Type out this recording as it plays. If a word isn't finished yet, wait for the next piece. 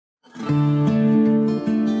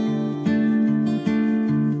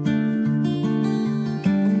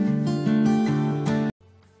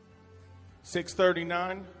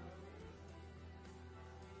639.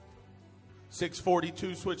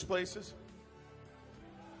 642, switch places.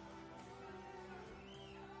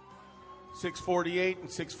 648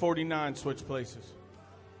 and 649, switch places.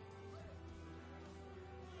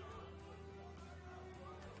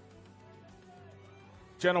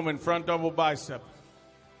 Gentlemen, front double bicep.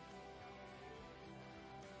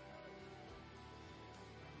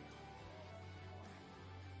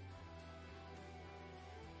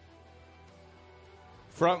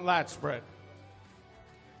 Front lat spread.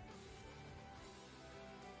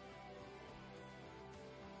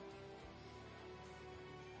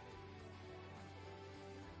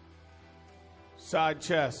 Side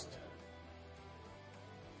chest.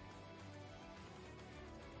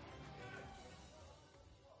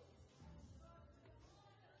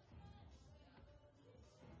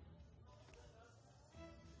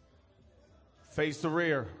 Face the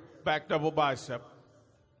rear, back double bicep.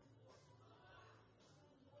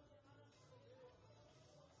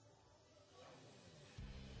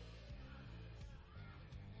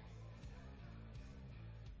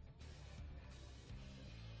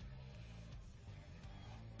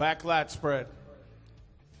 Back lat spread.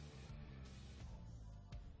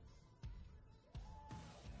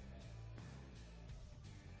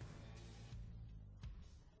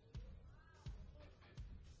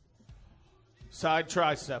 Side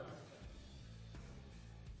tricep.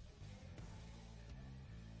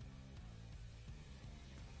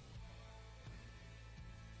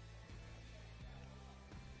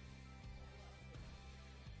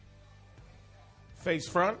 Face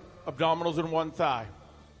front, abdominals in one thigh.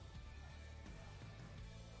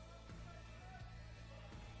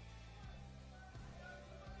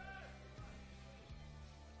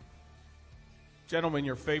 Gentlemen,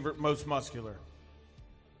 your favorite, most muscular.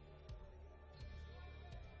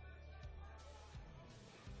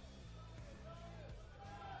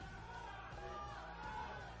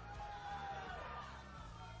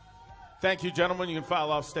 Thank you, gentlemen. You can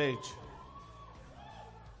file off stage.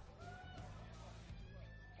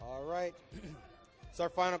 All right. It's our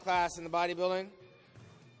final class in the bodybuilding.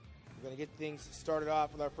 We're going to get things started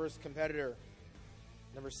off with our first competitor,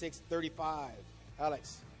 number 635,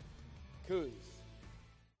 Alex Kuz.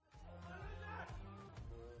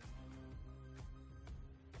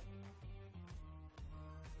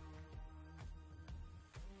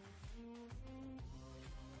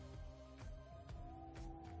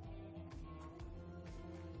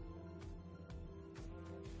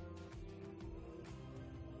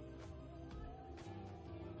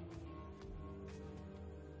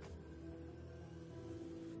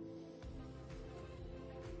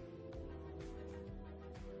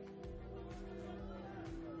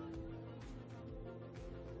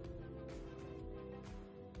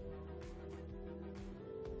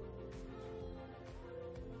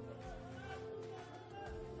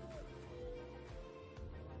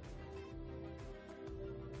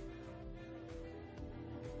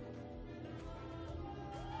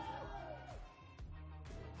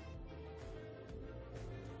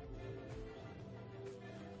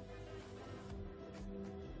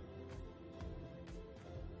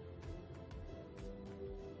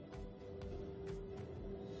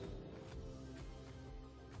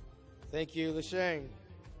 Thank you, Lushan.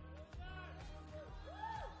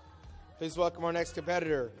 Please welcome our next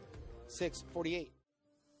competitor, 648.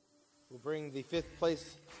 We'll bring the 5th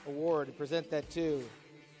place award and present that to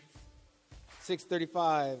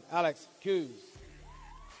 635, Alex Kuz.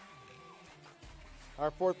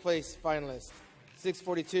 Our 4th place finalist,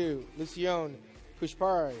 642, Lucion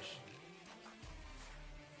pushparaj.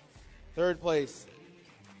 3rd place,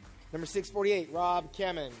 number 648, Rob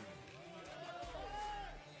Kamen.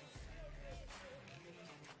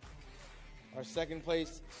 Our 2nd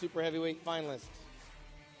place super heavyweight finalist,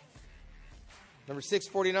 number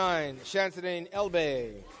 649, Shamsuddin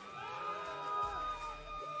Elbey.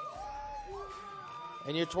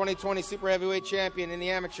 And your 2020 super heavyweight champion in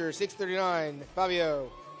the amateur, 639,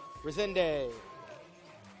 Fabio Resende.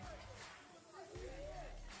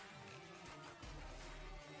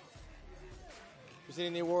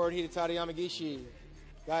 Presenting the award, Hidetari Yamagishi.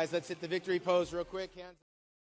 Guys, let's hit the victory pose real quick. Hands